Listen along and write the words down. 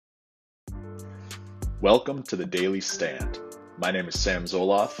Welcome to the Daily Stand. My name is Sam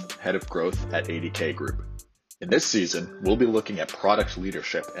Zoloff, Head of Growth at 80K Group. In this season, we'll be looking at product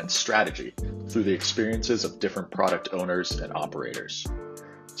leadership and strategy through the experiences of different product owners and operators.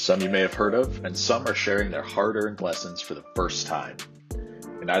 Some you may have heard of, and some are sharing their hard-earned lessons for the first time.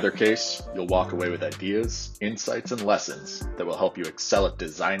 In either case, you'll walk away with ideas, insights, and lessons that will help you excel at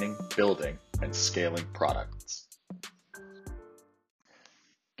designing, building, and scaling products.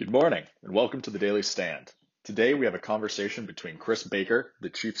 Good morning, and welcome to the Daily Stand. Today, we have a conversation between Chris Baker,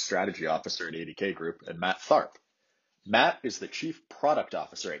 the Chief Strategy Officer at 80K Group, and Matt Tharp. Matt is the Chief Product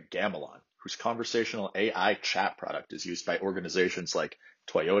Officer at Gamelon, whose conversational AI chat product is used by organizations like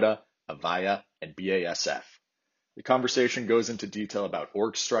Toyota, Avaya, and BASF. The conversation goes into detail about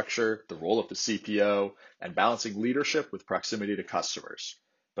org structure, the role of the CPO, and balancing leadership with proximity to customers.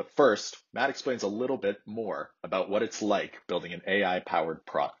 But first, Matt explains a little bit more about what it's like building an AI-powered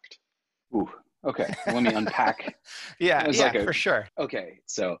product. Ooh, okay. Let me unpack. For sure. Okay,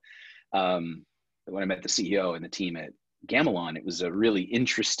 so when I met the CEO and the team at Gamelon, it was a really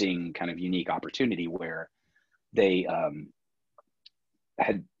interesting kind of unique opportunity where they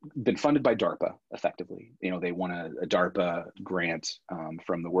had been funded by DARPA effectively. You know, they won a DARPA grant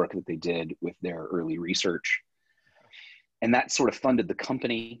from the work that they did with their early research. And that sort of funded the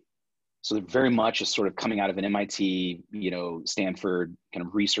company. So they're very much is sort of coming out of an MIT, Stanford kind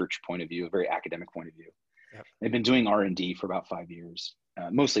of research point of view, a very academic point of view. Yep. They've been doing R&D for about 5 years,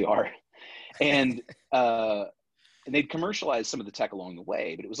 mostly art. And they'd commercialized some of the tech along the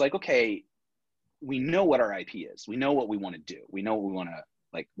way, but it was like, okay, we know what our IP is. We know what we want to do. We know what we want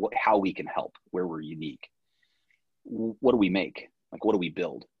to, how we can help, where we're unique. What do we make? Like, what do we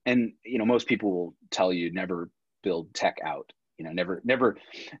build? And, most people will tell you never build tech out, never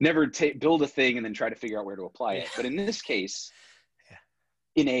build a thing and then try to figure out where to apply it. But in this case,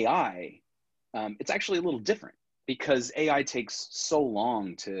 in AI, it's actually a little different because AI takes so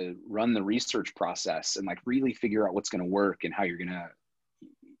long to run the research process and really figure out what's going to work and how you're going to,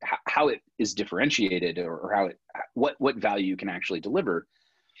 how it is differentiated or what value you can actually deliver,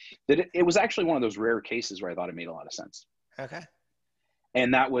 that it was actually one of those rare cases where I thought it made a lot of sense. Okay.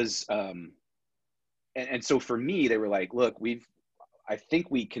 And that was, and so for me, they were like, look, I think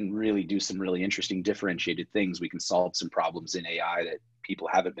we can really do some really interesting differentiated things. We can solve some problems in AI that people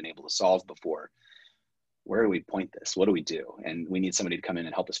haven't been able to solve before. Where do we point this? What do we do? And we need somebody to come in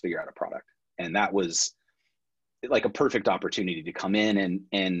and help us figure out a product. And that was like a perfect opportunity to come in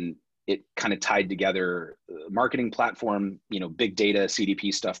and it kind of tied together marketing platform, big data,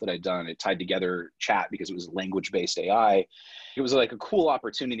 CDP stuff that I'd done. It tied together chat because it was language-based AI. It was like a cool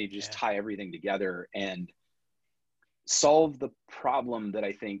opportunity to just tie everything together and solve the problem that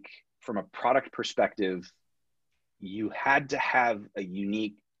I think from a product perspective, you had to have a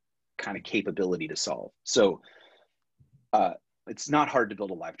unique kind of capability to solve. So it's not hard to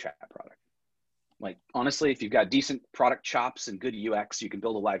build a live chat product. Like, honestly, if you've got decent product chops and good UX, you can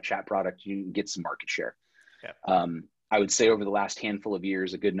build a live chat product, you can get some market share. Yeah. I would say over the last handful of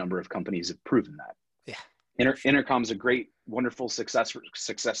years, a good number of companies have proven that. Yeah. Intercom's a great, wonderful success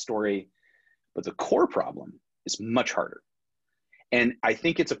story, but the core problem is much harder. And I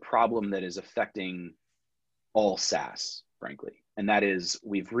think it's a problem that is affecting all SaaS, frankly. And that is,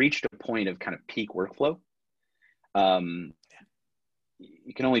 we've reached a point of kind of peak workflow.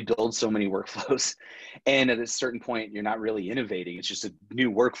 You can only build so many workflows. And at a certain point, you're not really innovating. It's just a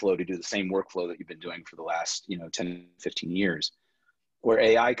new workflow to do the same workflow that you've been doing for the last, 10, 15 years. Where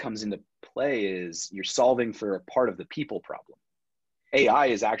AI comes into play is you're solving for a part of the people problem. AI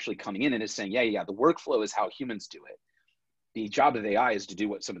is actually coming in and is saying, yeah, the workflow is how humans do it. The job of AI is to do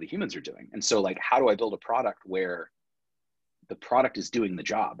what some of the humans are doing. And so how do I build a product where the product is doing the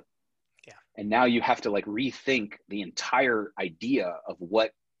job? And now you have to rethink the entire idea of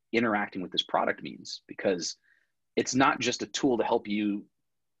what interacting with this product means, because it's not just a tool to help you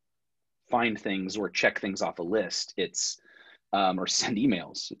find things or check things off a list. It's, or send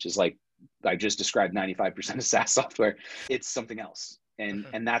emails, which is I just described 95% of SaaS software. It's something else.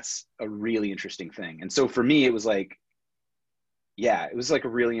 And that's a really interesting thing. And so for me, it was it was a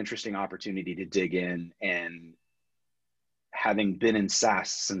really interesting opportunity to dig in, and having been in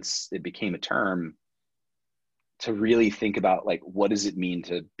SaaS since it became a term, to really think about what does it mean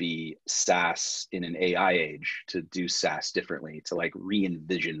to be SaaS in an AI age, to do SaaS differently, to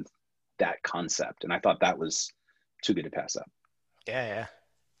re-envision that concept. And I thought that was too good to pass up. Yeah.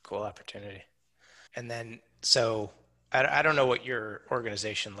 Cool opportunity. And then, so I don't know what your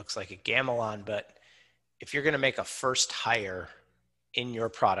organization looks like at Gamelon, but if you're going to make a first hire in your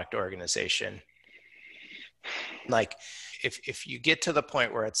product organization, if you get to the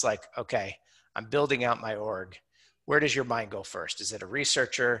point where it's okay, I'm building out my org. Where does your mind go first? Is it a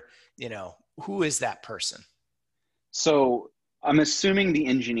researcher? Who is that person? So I'm assuming the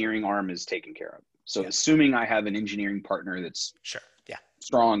engineering arm is taken care of. So assuming I have an engineering partner that's sure, yeah,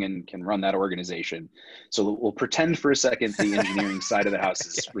 strong and can run that organization. So we'll pretend for a second the engineering side of the house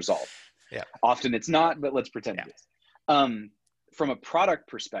is resolved. Yeah. Often it's not, but let's pretend it is. From a product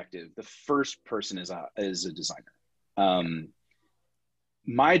perspective, the first person is a designer.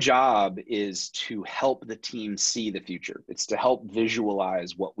 My job is to help the team see the future. It's to help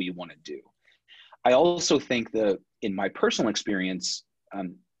visualize what we want to do. I also think that in my personal experience,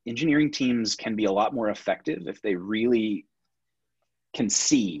 engineering teams can be a lot more effective if they really can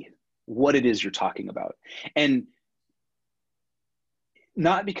see what it is you're talking about. And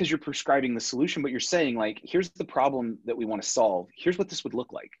not because you're prescribing the solution, but you're saying like, here's the problem that we want to solve. Here's what this would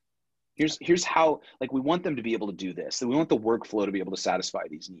look like. Here's how, like, we want them to be able to do this. We want the workflow to be able to satisfy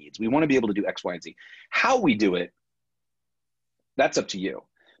these needs. We want to be able to do X, Y, and Z. How we do it, that's up to you.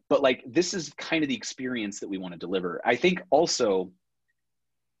 But like, this is kind of the experience that we want to deliver. I think also,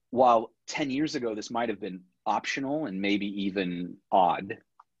 while 10 years ago, this might have been optional and maybe even odd,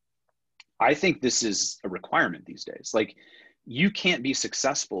 I think this is a requirement these days. Like, you can't be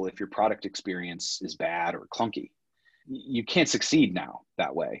successful if your product experience is bad or clunky. You can't succeed now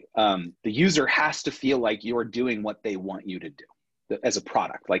that way. The user has to feel like you're doing what they want you to do as a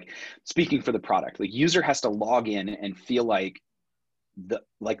product. Like, speaking for the product, like, user has to log in and feel like the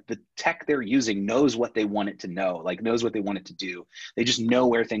tech they're using knows what they want it to know, like knows what they want it to do. They just know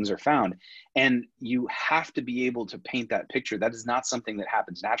where things are found. And you have to be able to paint that picture. That is not something that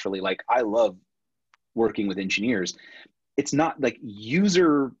happens naturally. Like, I love working with engineers. It's not like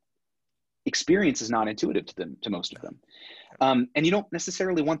user experience is not intuitive to them, to most of them. And you don't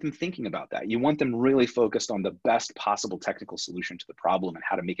necessarily want them thinking about that. You want them really focused on the best possible technical solution to the problem and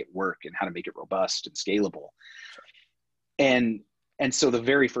how to make it work and how to make it robust and scalable. And so the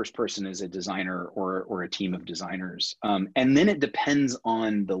very first person is a designer or a team of designers. And then it depends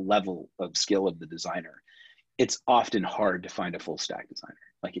on the level of skill of the designer. It's often hard to find a full stack designer.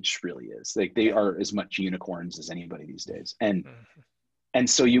 Like, it just really is. Like, they are as much unicorns as anybody these days. And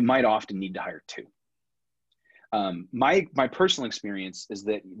so you might often need to hire two. My personal experience is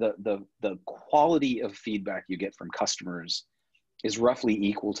that the quality of feedback you get from customers is roughly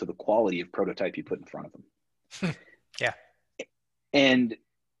equal to the quality of prototype you put in front of them. Yeah. And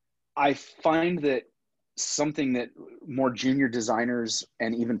I find that something that more junior designers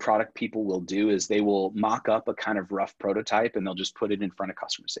and even product people will do is they will mock up a kind of rough prototype and they'll just put it in front of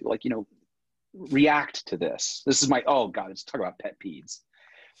customers. Say, like, react to this. This is my, oh God, let's talk about pet peeves.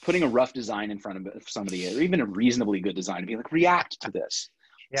 Putting a rough design in front of somebody, or even a reasonably good design, and being like, react to this.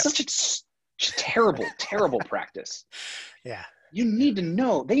 Yep. Such a terrible, terrible practice. Yeah. You need to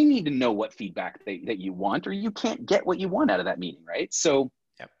know, they need to know what feedback that you want, or you can't get what you want out of that meeting, right? So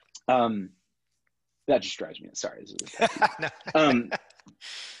that just drives me, sorry. This is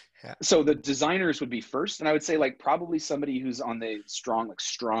So the designers would be first, and I would say, like, probably somebody who's on the strong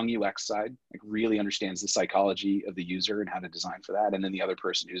UX side, like, really understands the psychology of the user and how to design for that. And then the other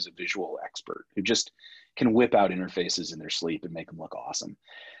person who's a visual expert who just can whip out interfaces in their sleep and make them look awesome.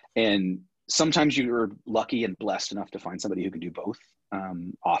 And sometimes you're lucky and blessed enough to find somebody who can do both.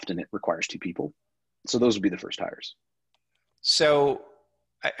 Often it requires two people. So those would be the first hires. So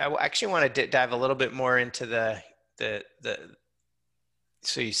I actually want to dive a little bit more into the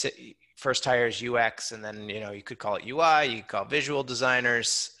so you said first hires UX, and then, you could call it UI, you could call it visual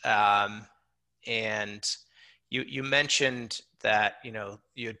designers. And you mentioned that,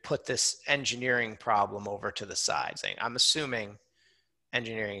 you'd put this engineering problem over to the side, saying, I'm assuming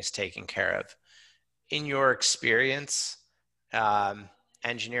engineering is taken care of. In your experience,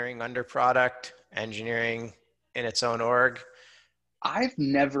 engineering under product, engineering in its own org? I've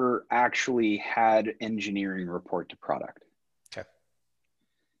never actually had engineering report to product. Okay.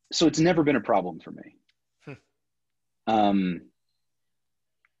 So it's never been a problem for me.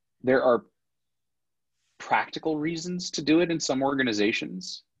 There are practical reasons to do it in some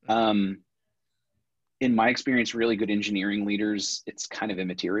organizations. In my experience, really good engineering leaders, it's kind of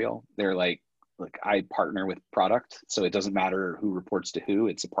immaterial. They're like, look, I partner with product, so it doesn't matter who reports to who,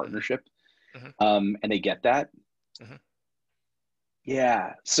 it's a partnership. And they get that.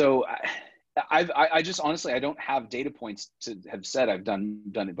 Yeah. So I just, honestly, I don't have data points to have said I've done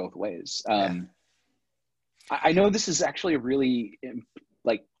it both ways. I know this is actually a really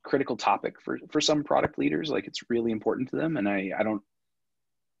like critical topic for some product leaders. Like, it's really important to them. And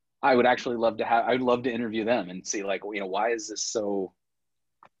I would actually love to I'd love to interview them and see, like, why is this so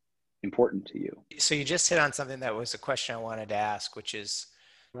important to you? So you just hit on something that was a question I wanted to ask, which is,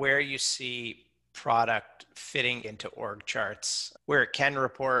 where you see product fitting into org charts, where it can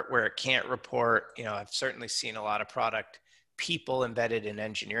report, where it can't report. I've certainly seen a lot of product people embedded in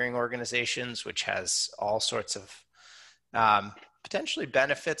engineering organizations, which has all sorts of potentially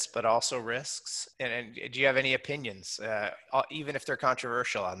benefits, but also risks. And do you have any opinions, even if they're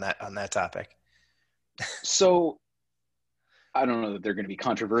controversial on that topic? So I don't know that they're going to be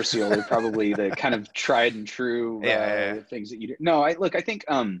controversial. They're probably the kind of tried and true things that you do. No, I think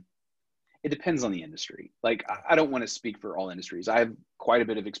it depends on the industry. Like, I don't want to speak for all industries. I have quite a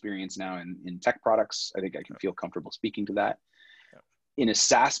bit of experience now in tech products. I think I can feel comfortable speaking to that. In a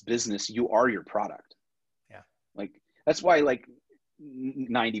SaaS business, you are your product. Yeah. Like, that's why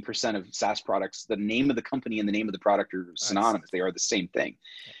 90% of SaaS products, the name of the company and the name of the product are synonymous. They are the same thing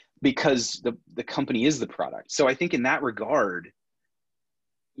because the company is the product. So I think in that regard,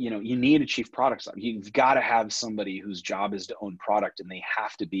 you need a chief product officer. You've got to have somebody whose job is to own product, and they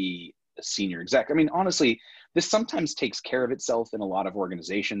have to be a senior exec. I mean, honestly, this sometimes takes care of itself in a lot of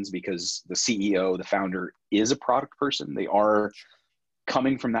organizations because the CEO, the founder, is a product person. They are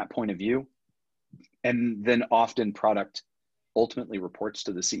coming from that point of view. And then often product ultimately reports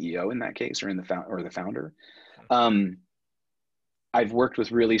to the CEO in that case, or the founder. I've worked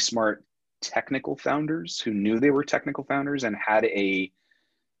with really smart technical founders who knew they were technical founders and had a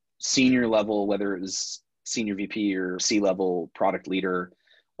senior level, whether it was senior VP or C-level product leader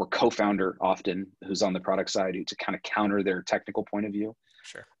or co-founder often, who's on the product side to kind of counter their technical point of view.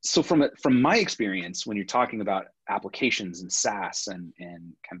 Sure. So from my experience, when you're talking about applications and SaaS and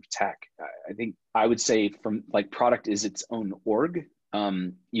kind of tech, I think I would say from product is its own org.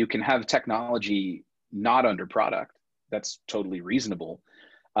 You can have technology not under product. That's totally reasonable.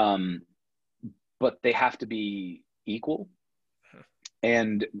 But they have to be equal,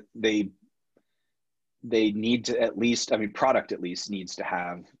 and they need to product at least needs to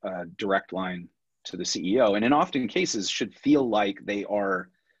have a direct line to the CEO, and in often cases should feel like they are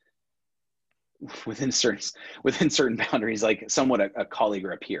within certain boundaries, like somewhat a colleague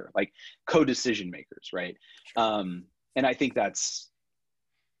or a peer, like co-decision makers, right? Sure. And I think that's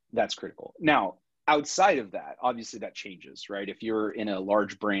critical. Now, outside of that, obviously that changes, right? If you're in a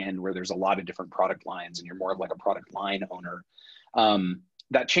large brand where there's a lot of different product lines and you're more of like a product line owner,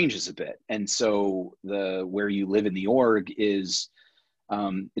 that changes a bit. And so where you live in the org is,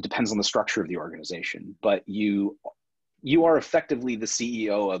 it depends on the structure of the organization, but you are effectively the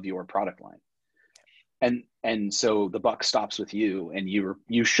CEO of your product line. And so the buck stops with you, and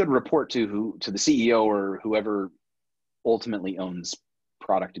you should report to the CEO or whoever ultimately owns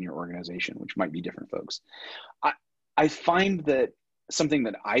product in your organization, which might be different folks. I find that something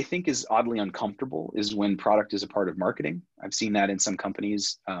that I think is oddly uncomfortable is when product is a part of marketing. I've seen that in some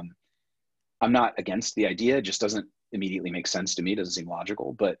companies. I'm not against the idea. It just doesn't immediately make sense to me. It doesn't seem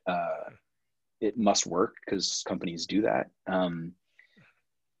logical, but it must work because companies do that.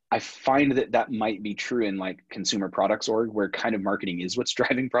 I find that might be true in like consumer products org, where kind of marketing is what's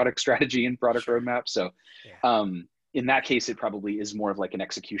driving product strategy and product roadmap. So in that case, it probably is more of like an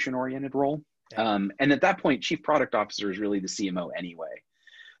execution oriented role. Yeah. And at that point, chief product officer is really the CMO anyway.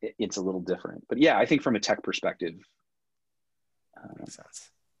 It's a little different, but yeah, I think from a tech perspective, makes sense.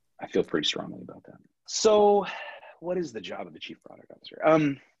 I feel pretty strongly about that. So what is the job of the chief product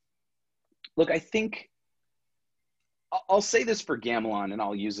officer? Look, I think I'll say this for Gamelon, and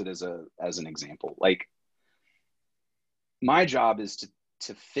I'll use it as an example. Like, my job is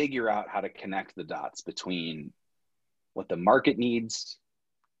to figure out how to connect the dots between what the market needs,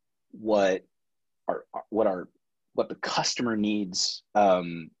 what the customer needs,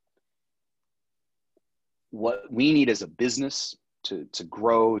 what we need as a business to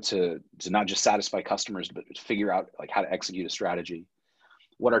grow, to not just satisfy customers, but to figure out like how to execute a strategy,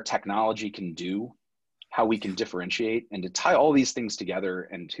 what our technology can do, how we can differentiate, and to tie all these things together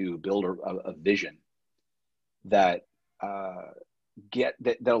and to build a vision that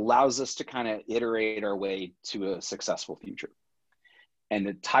allows us to kind of iterate our way to a successful future, and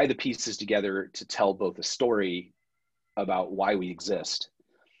to tie the pieces together to tell both a story about why we exist,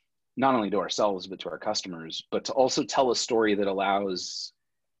 not only to ourselves, but to our customers, but to also tell a story that allows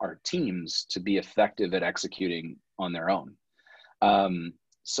our teams to be effective at executing on their own.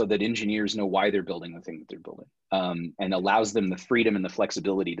 So that engineers know why they're building the thing that they're building, and allows them the freedom and the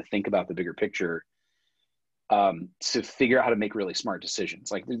flexibility to think about the bigger picture, to figure out how to make really smart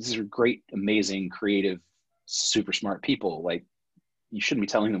decisions. Like, these are great, amazing, creative, super smart people. Like, you shouldn't be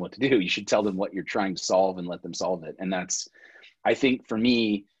telling them what to do. You should tell them what you're trying to solve and let them solve it. And that's, I think for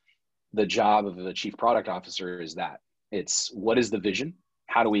me, the job of a chief product officer is that. It's, what is the vision?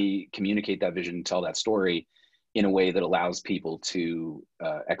 How do we communicate that vision and tell that story? in a way that allows people to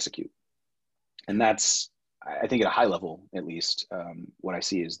execute. And that's, I think at a high level, at least, what I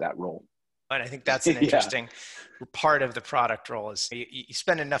see is that role. And I think that's an interesting part of the product role is you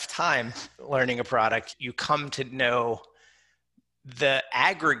spend enough time learning a product, you come to know the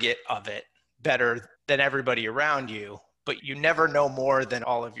aggregate of it better than everybody around you, but you never know more than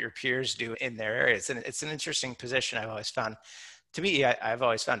all of your peers do in their areas. And it's an interesting position. I've always found, to me, I've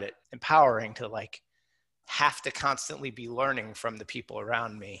always found it empowering to like have to constantly be learning from the people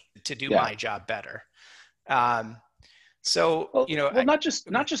around me to do my job better. Not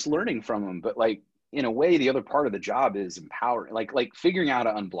just learning from them, but like in a way, the other part of the job is empowering, like figuring out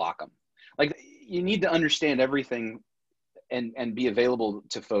how to unblock them. Like you need to understand everything and be available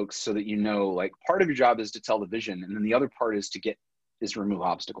to folks so that, like part of your job is to tell the vision. And then the other part is to remove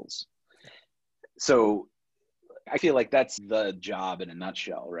obstacles. So I feel like that's the job in a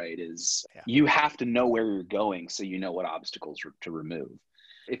nutshell, right? You have to know where you're going so you know what obstacles to remove.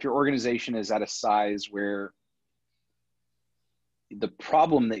 If your organization is at a size where the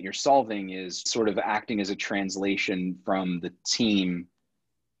problem that you're solving is sort of acting as a translation from the team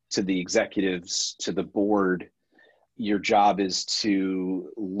to the executives to the board, your job is to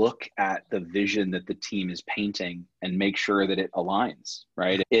look at the vision that the team is painting and make sure that it aligns,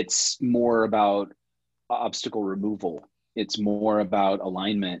 right? It's more about obstacle removal. It's more about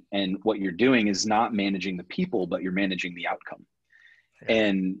alignment. And what you're doing is not managing the people, but you're managing the outcome. Yeah.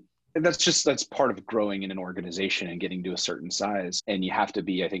 And that's part of growing in an organization and getting to a certain size. And you have to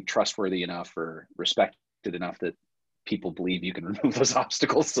be, I think, trustworthy enough or respected enough that people believe you can remove those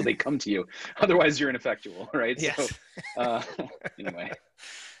obstacles so they come to you. Otherwise you're ineffectual, right? Yes. So anyway.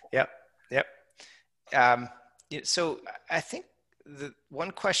 Yep. So I think the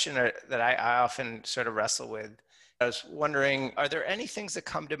one question that I often sort of wrestle with, I was wondering, are there any things that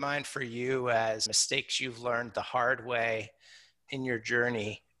come to mind for you as mistakes you've learned the hard way in your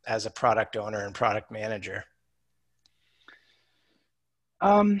journey as a product owner and product manager?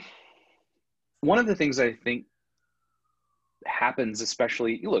 One of the things I think happens,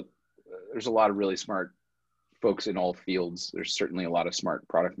 especially, look, there's a lot of really smart folks in all fields. There's certainly a lot of smart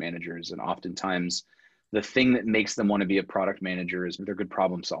product managers, and oftentimes the thing that makes them want to be a product manager is they're good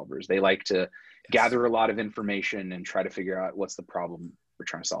problem solvers. They like to gather a lot of information and try to figure out what's the problem we're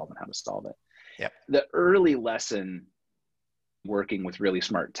trying to solve and how to solve it. Yep. The early lesson working with really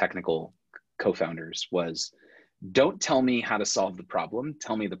smart technical co-founders was, don't tell me how to solve the problem,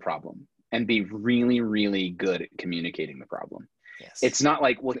 tell me the problem, and be really, really good at communicating the problem. Yes. It's not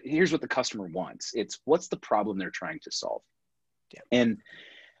like, well, here's what the customer wants. It's what's the problem they're trying to solve. Yeah. And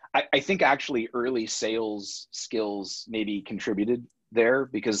I think actually early sales skills maybe contributed there,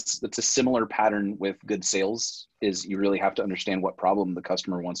 because it's a similar pattern with good sales, is you really have to understand what problem the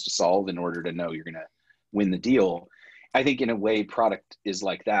customer wants to solve in order to know you're going to win the deal. I think in a way product is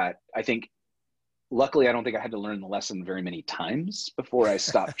like that. I think luckily, I don't think I had to learn the lesson very many times before I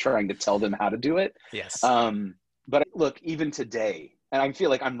stopped trying to tell them how to do it. Yes. But look, even today, and I feel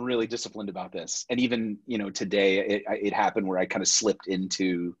like I'm really disciplined about this. And even, today it happened where I kind of slipped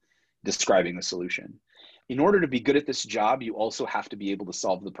into describing the solution. In order to be good at this job, you also have to be able to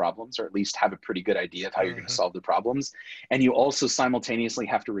solve the problems, or at least have a pretty good idea of how you're going to solve the problems. And you also simultaneously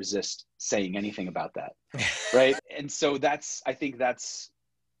have to resist saying anything about that. Right. And so I think that's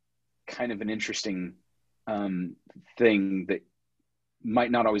kind of an interesting thing that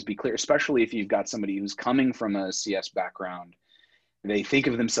might not always be clear, especially if you've got somebody who's coming from a CS background. They think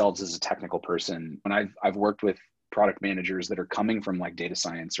of themselves as a technical person. And I've worked with product managers that are coming from like data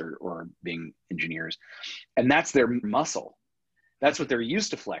science or being engineers, and that's their muscle. That's what they're used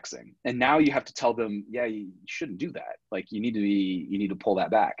to flexing. And now you have to tell them, yeah, you shouldn't do that. Like you need to pull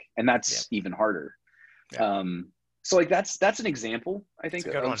that back. And that's even harder. Yeah. So like that's an example, I think,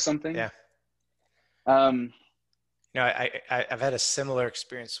 of something. Yeah. I've had a similar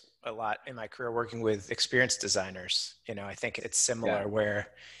experience a lot in my career working with experience designers. I think it's similar where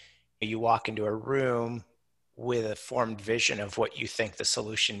you walk into a room with a formed vision of what you think the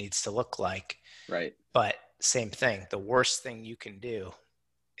solution needs to look like. Right. But same thing, the worst thing you can do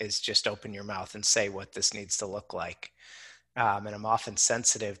is just open your mouth and say what this needs to look like. And I'm often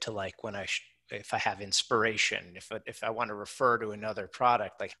sensitive to like if I have inspiration, if I want to refer to another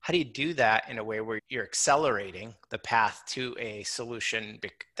product, like how do you do that in a way where you're accelerating the path to a solution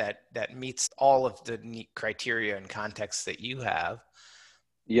that meets all of the neat criteria and contexts that you have?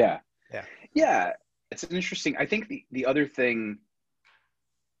 Yeah. It's an interesting, I think the other thing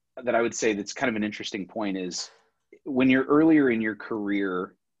that I would say that's kind of an interesting point is when you're earlier in your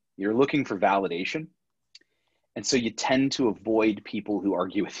career, you're looking for validation. And so you tend to avoid people who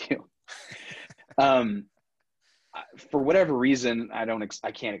argue with you. for whatever reason,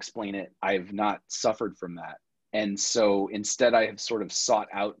 I can't explain it. I've not suffered from that. And so instead I have sort of sought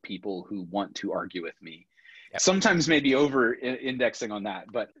out people who want to argue with me. Yep. Sometimes maybe over indexing on that.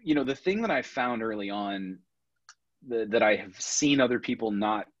 But, the thing that I found early on that I have seen other people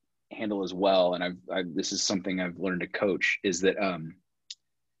not handle as well, and this is something I've learned to coach, is that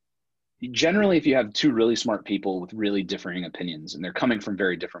generally if you have two really smart people with really differing opinions and they're coming from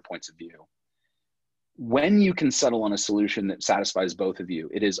very different points of view, when you can settle on a solution that satisfies both of you,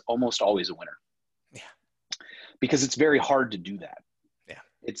 it is almost always a winner. Yeah. Because it's very hard to do that. Yeah.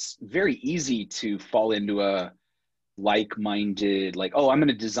 It's very easy to fall into a like-minded, like, oh, I'm going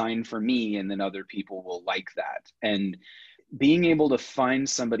to design for me, and then other people will like that. And being able to find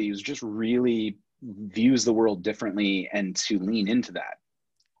somebody who's just really views the world differently and to lean into that.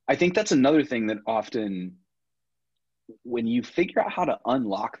 I think that's another thing that often, when you figure out how to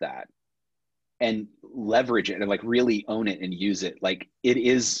unlock that and leverage it and like really own it and use it, like it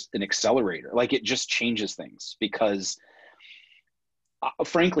is an accelerator. Like it just changes things because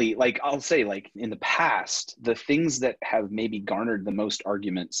frankly, like I'll say, like in the past, the things that have maybe garnered the most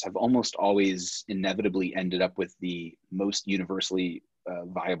arguments have almost always inevitably ended up with the most universally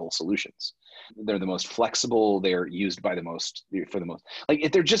viable solutions. They're the most flexible. They're used by for the most,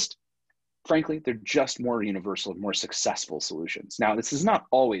 like they're just, frankly, they're just more universal, more successful solutions. Now, this is not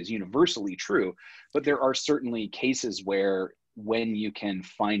always universally true, but there are certainly cases where when you can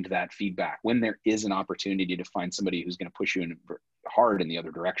find that feedback, when there is an opportunity to find somebody who's going to push you in hard in the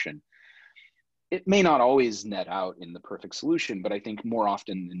other direction, it may not always net out in the perfect solution, but I think more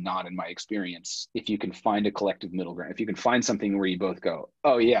often than not, in my experience, if you can find a collective middle ground, if you can find something where you both go,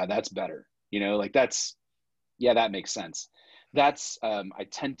 oh yeah, that's better, like that makes sense. That's, I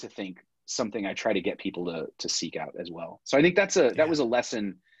tend to think something I try to get people to seek out as well. So I think that was a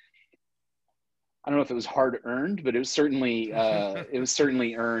lesson. I don't know if it was hard earned, but it was certainly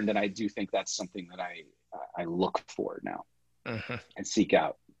earned. And I do think that's something that I look for now and seek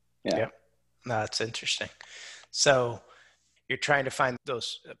out. Yeah. Yep. No, that's interesting. So you're trying to find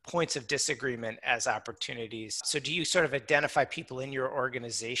those points of disagreement as opportunities. So do you sort of identify people in your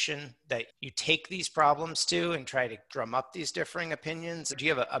organization that you take these problems to and try to drum up these differing opinions? Do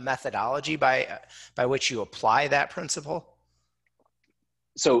you have a methodology by which you apply that principle?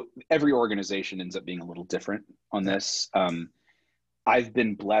 So every organization ends up being a little different on this. I've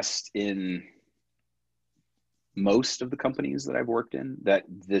been blessed in most of the companies that I've worked in that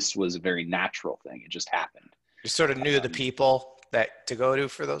this was a very natural thing. It just happened. You sort of knew the people that to go to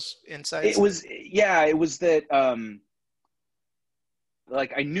for those insights? It was that,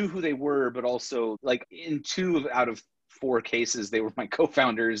 like I knew who they were, but also like in 2 out of 4 cases, they were my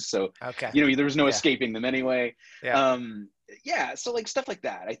co-founders. So, okay. There was no escaping them anyway. Yeah. So like stuff like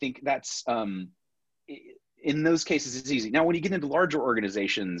that. I think that's, in those cases, it's easy. Now, when you get into larger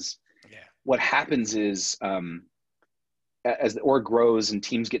organizations, what happens is, as the org grows and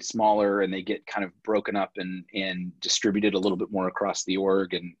teams get smaller and they get kind of broken up and distributed a little bit more across the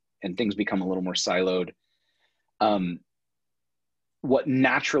org and things become a little more siloed. What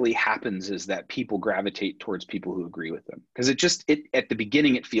naturally happens is that people gravitate towards people who agree with them. Because at the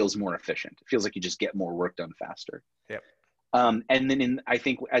beginning, it feels more efficient. It feels like you just get more work done faster. Yep. And then I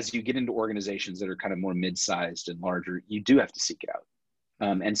think as you get into organizations that are kind of more mid-sized and larger, you do have to seek it out.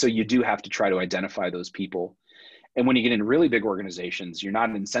 And so you do have to try to identify those people. And when you get into really big organizations, you're not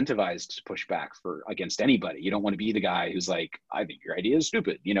incentivized to push back against anybody. You don't want to be the guy who's like, I think your idea is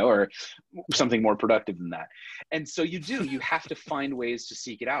stupid, or something more productive than that. And so you have to find ways to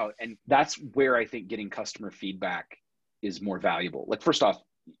seek it out. And that's where I think getting customer feedback is more valuable. Like first off,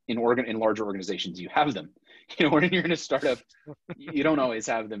 in larger organizations, you have them. When you're in a startup, you don't always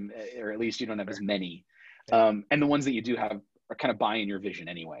have them, or at least you don't have as many. And the ones that you do have are kind of buying your vision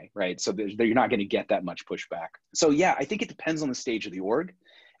anyway, right? So you're not going to get that much pushback. So yeah, I think it depends on the stage of the org.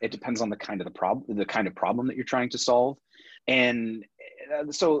 It depends on the kind of problem that you're trying to solve. And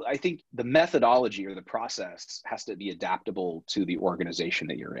so I think the methodology or the process has to be adaptable to the organization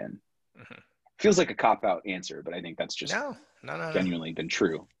that you're in. Mm-hmm. Feels like a cop-out answer, but I think that's just genuinely been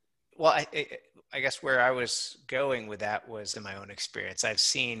true. Well, I guess where I was going with that was in my own experience. I've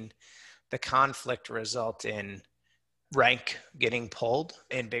seen the conflict result in rank getting pulled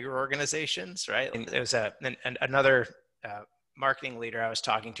in bigger organizations, right? And there was another marketing leader I was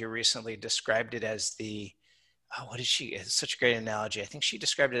talking to recently described it as it's such a great analogy. I think she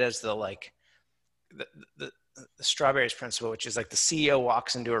described it as the strawberries principle, which is like the CEO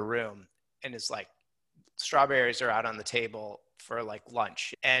walks into a room and is like, strawberries are out on the table for like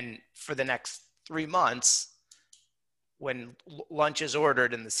lunch. And for the next 3 months, when lunch is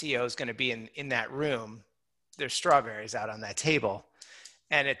ordered and the CEO is going to be in that room, there's strawberries out on that table.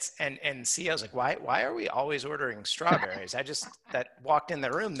 And it's, and CEO's like, why are we always ordering strawberries? I just that walked in the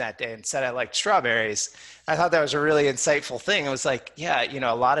room that day and said I liked strawberries. I thought that was a really insightful thing. It was like, yeah,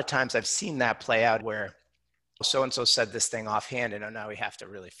 a lot of times I've seen that play out where so-and-so said this thing offhand, and now we have to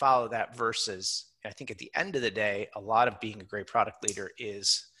really follow that, versus I think at the end of the day, a lot of being a great product leader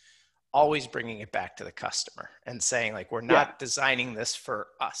is always bringing it back to the customer and saying, like, we're not designing this for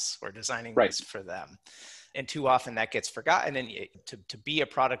us, we're designing this for them. And too often that gets forgotten. And to be a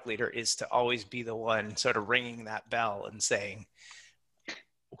product leader is to always be the one sort of ringing that bell and saying,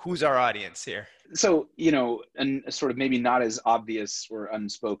 who's our audience here? So, and sort of maybe not as obvious or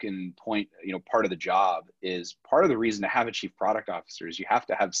unspoken point, part of the job is, part of the reason to have a chief product officer is you have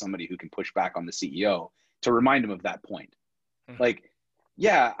to have somebody who can push back on the CEO to remind him of that point. Mm-hmm. Like,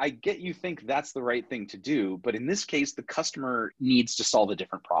 yeah, I get you think that's the right thing to do, but in this case, the customer needs to solve a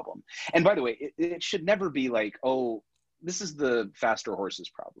different problem. And by the way, it should never be like, oh, this is the faster horses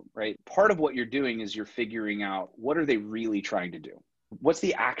problem, right? Part of what you're doing is you're figuring out, what are they really trying to do? What's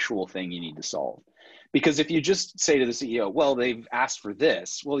the actual thing you need to solve? Because if you just say to the CEO, well, they've asked for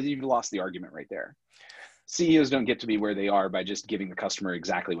this, well, you've lost the argument right there. CEOs don't get to be where they are by just giving the customer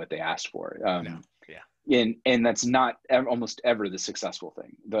exactly what they asked for. No. And that's not almost ever the successful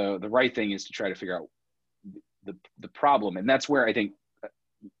thing. The right thing is to try to figure out the problem. And that's where I think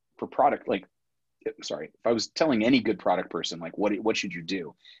for product, if I was telling any good product person, like, what should you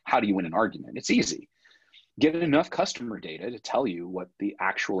do? How do you win an argument? It's easy. Get enough customer data to tell you what the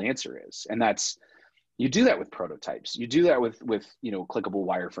actual answer is. And you do that with prototypes. You do that with clickable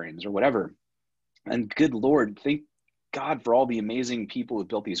wireframes or whatever. And good Lord, thank God for all the amazing people who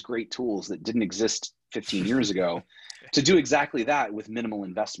built these great tools that didn't exist 15 years ago to do exactly that with minimal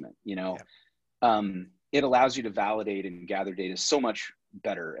investment. It allows you to validate and gather data so much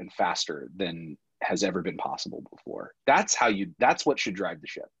better and faster than has ever been possible before. That's what should drive the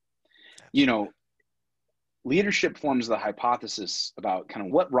ship. Absolutely. Leadership forms the hypothesis about kind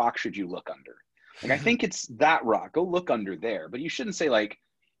of what rock should you look under. Like, I think it's that rock, go look under there, but you shouldn't say like,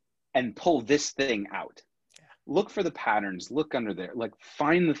 and pull this thing out. Look for the patterns, look under there, like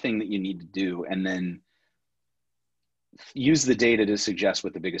find the thing that you need to do, and then use the data to suggest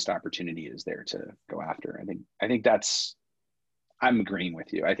what the biggest opportunity is there to go after. I think I'm agreeing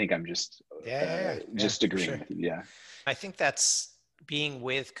with you. I think I'm just agreeing with you. Yeah. I think that's being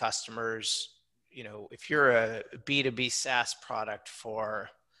with customers. If you're a B2B SaaS product for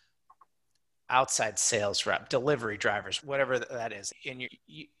outside sales rep, delivery drivers, whatever that is, and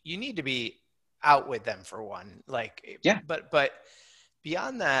you need to be out with them for one, but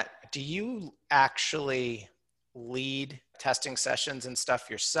beyond that, do you actually lead testing sessions and stuff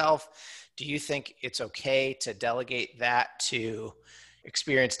yourself? Do you think it's okay to delegate that to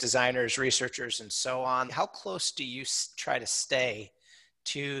experienced designers, researchers, and so on? How close do you try to stay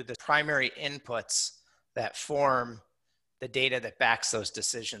to the primary inputs that form the data that backs those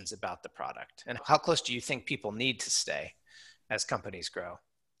decisions about the product? And how close do you think people need to stay as companies grow?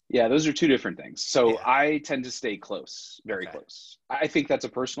 Yeah, those are two different things. So I tend to stay close, very close. I think that's a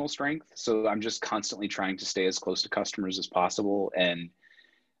personal strength. So I'm just constantly trying to stay as close to customers as possible. And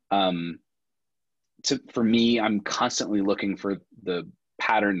for me, I'm constantly looking for the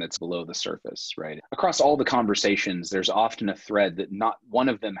pattern that's below the surface, right? Across all the conversations, there's often a thread that not one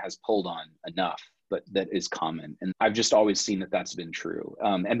of them has pulled on enough, but that is common. And I've just always seen that that's been true.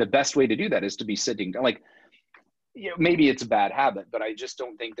 And the best way to do that is to be sitting down, maybe it's a bad habit, but I just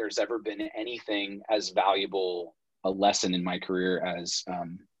don't think there's ever been anything as valuable a lesson in my career as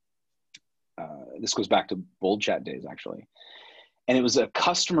this goes back to Bold Chat days, actually. And it was a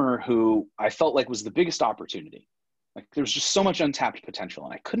customer who I felt like was the biggest opportunity. Like, there was just so much untapped potential,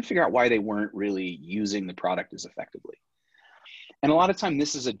 and I couldn't figure out why they weren't really using the product as effectively. And a lot of time,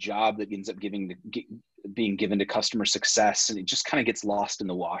 this is a job that ends up being given to customer success, and it just kind of gets lost in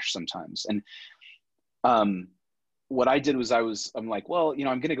the wash sometimes. And what I did was I'm like, well, I'm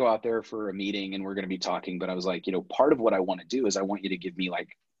going to go out there for a meeting and we're going to be talking. But I was like, part of what I want to do is I want you to give me like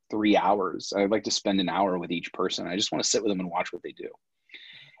 3 hours. I'd like to spend an hour with each person. I just want to sit with them and watch what they do.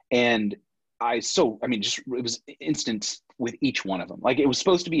 And it was instant with each one of them. Like, it was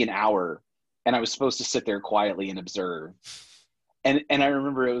supposed to be an hour and I was supposed to sit there quietly and observe. And I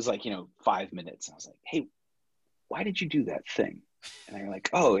remember it was like, 5 minutes. And I was like, hey, why did you do that thing? And they're like,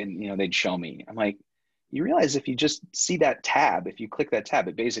 oh, and they'd show me. I'm like, you realize if you just see that tab, if you click that tab,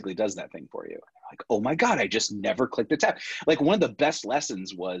 it basically does that thing for you. Like, oh my God, I just never clicked the tab. Like, one of the best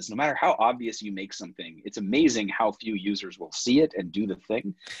lessons was, no matter how obvious you make something, it's amazing how few users will see it and do the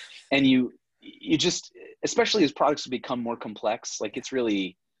thing. And you just, especially as products become more complex, like, it's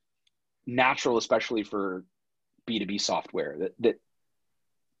really natural, especially for B2B software that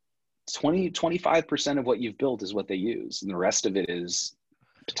 25% of what you've built is what they use. And the rest of it is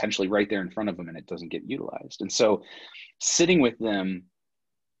potentially right there in front of them and it doesn't get utilized. And so sitting with them,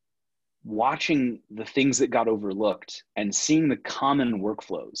 watching the things that got overlooked and seeing the common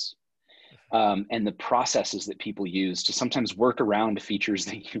workflows and the processes that people use to sometimes work around features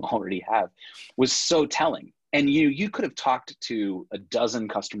that you already have was so telling. And you could have talked to a dozen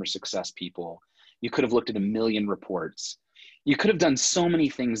customer success people. You could have looked at 1 million reports. You could have done so many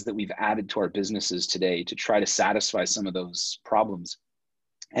things that we've added to our businesses today to try to satisfy some of those problems.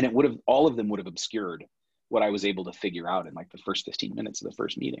 And it would have, all of them would have obscured what I was able to figure out in like the first 15 minutes of the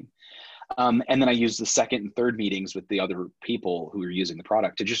first meeting. And then I used the second and third meetings with the other people who were using the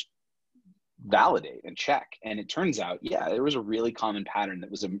product to just validate and check. And it turns out, yeah, there was a really common pattern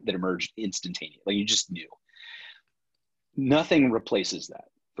that emerged instantaneously. Like you just knew. Nothing replaces that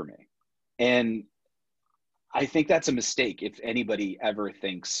for me. And I think that's a mistake if anybody ever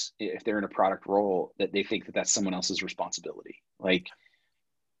thinks, if they're in a product role, that they think that that's someone else's responsibility. Like,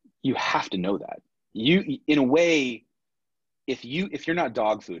 you have to know that. You, in a way, if you're not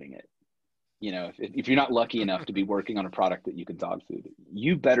dog fooding it, you know, if you're not lucky enough to be working on a product that you can dog food,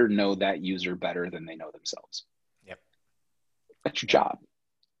 you better know that user better than they know themselves. Yep. That's your job.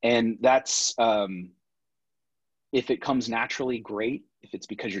 And that's, if it comes naturally, great. If it's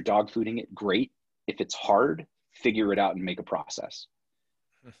because you're dog fooding it, great. If it's hard, figure it out and make a process.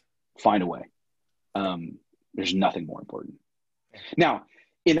 Find a way. There's nothing more important. Now,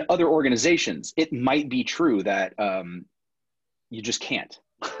 in other organizations, it might be true that you just can't.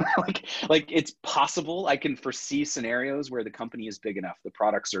 like it's possible. I can foresee scenarios where the company is big enough, the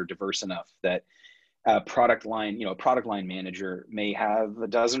products are diverse enough that a product line manager may have a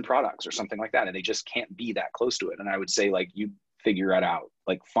dozen products or something like that, and they just can't be that close to it. And I would say, like, you figure it out,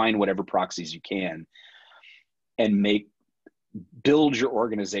 like find whatever proxies you can and build your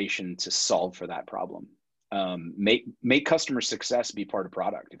organization to solve for that problem. Make customer success be part of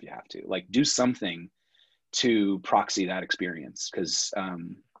product if you have to, like do something to proxy that experience, because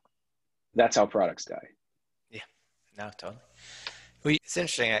that's how products die. Yeah, no, totally. Well, it's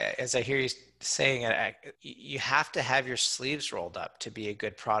interesting, as I hear you saying it, you have to have your sleeves rolled up to be a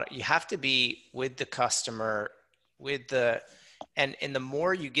good product. You have to be with the customer, and the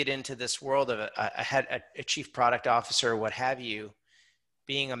more you get into this world of a chief product officer, what have you,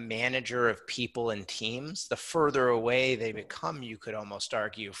 being a manager of people and teams, the further away they become, you could almost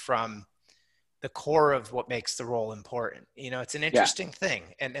argue, from the core of what makes the role important. You know, it's an interesting thing.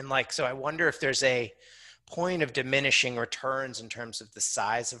 And like, so I wonder if there's a point of diminishing returns in terms of the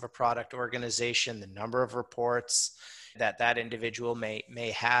size of a product organization, the number of reports that individual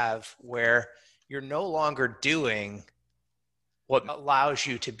may have, where you're no longer doing what allows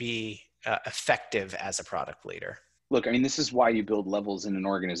you to be effective as a product leader. Look, I mean, this is why you build levels in an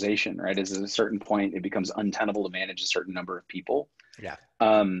organization, right? Is at a certain point, it becomes untenable to manage a certain number of people. Yeah.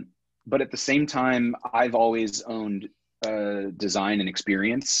 But at the same time, I've always owned design and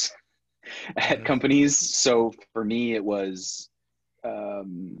experience at companies. So for me, it was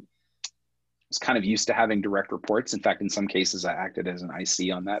kind of used to having direct reports. In fact, in some cases, I acted as an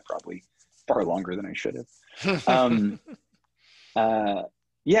IC on that, probably far longer than I should have.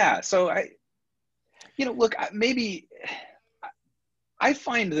 So look, maybe I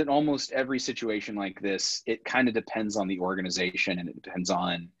find that almost every situation like this, it kind of depends on the organization, and it depends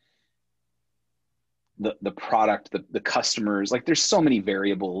on the product, the customers. Like, there's so many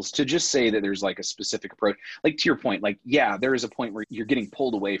variables to just say that there's like a specific approach. Like, to your point, like, yeah, there is a point where you're getting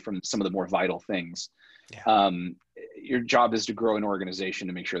pulled away from some of the more vital things. Yeah. Your job is to grow an organization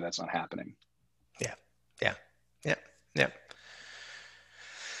to make sure that's not happening. Yeah.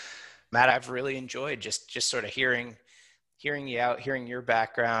 Matt, I've really enjoyed just sort of hearing you out, hearing your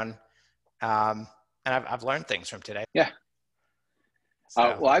background. And I've learned things from today. Yeah.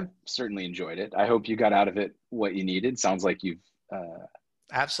 So. Well, I've certainly enjoyed it. I hope you got out of it what you needed. Definitely. Sounds like you've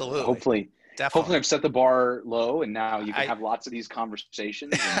absolutely. Hopefully I've set the bar low, and now you can have lots of these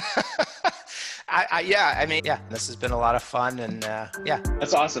conversations. This has been a lot of fun, and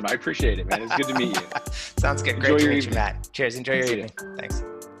That's awesome. I appreciate it, man. It's good to meet you. Sounds good. Great to meet you, Matt. Cheers. Enjoy your evening. Thanks.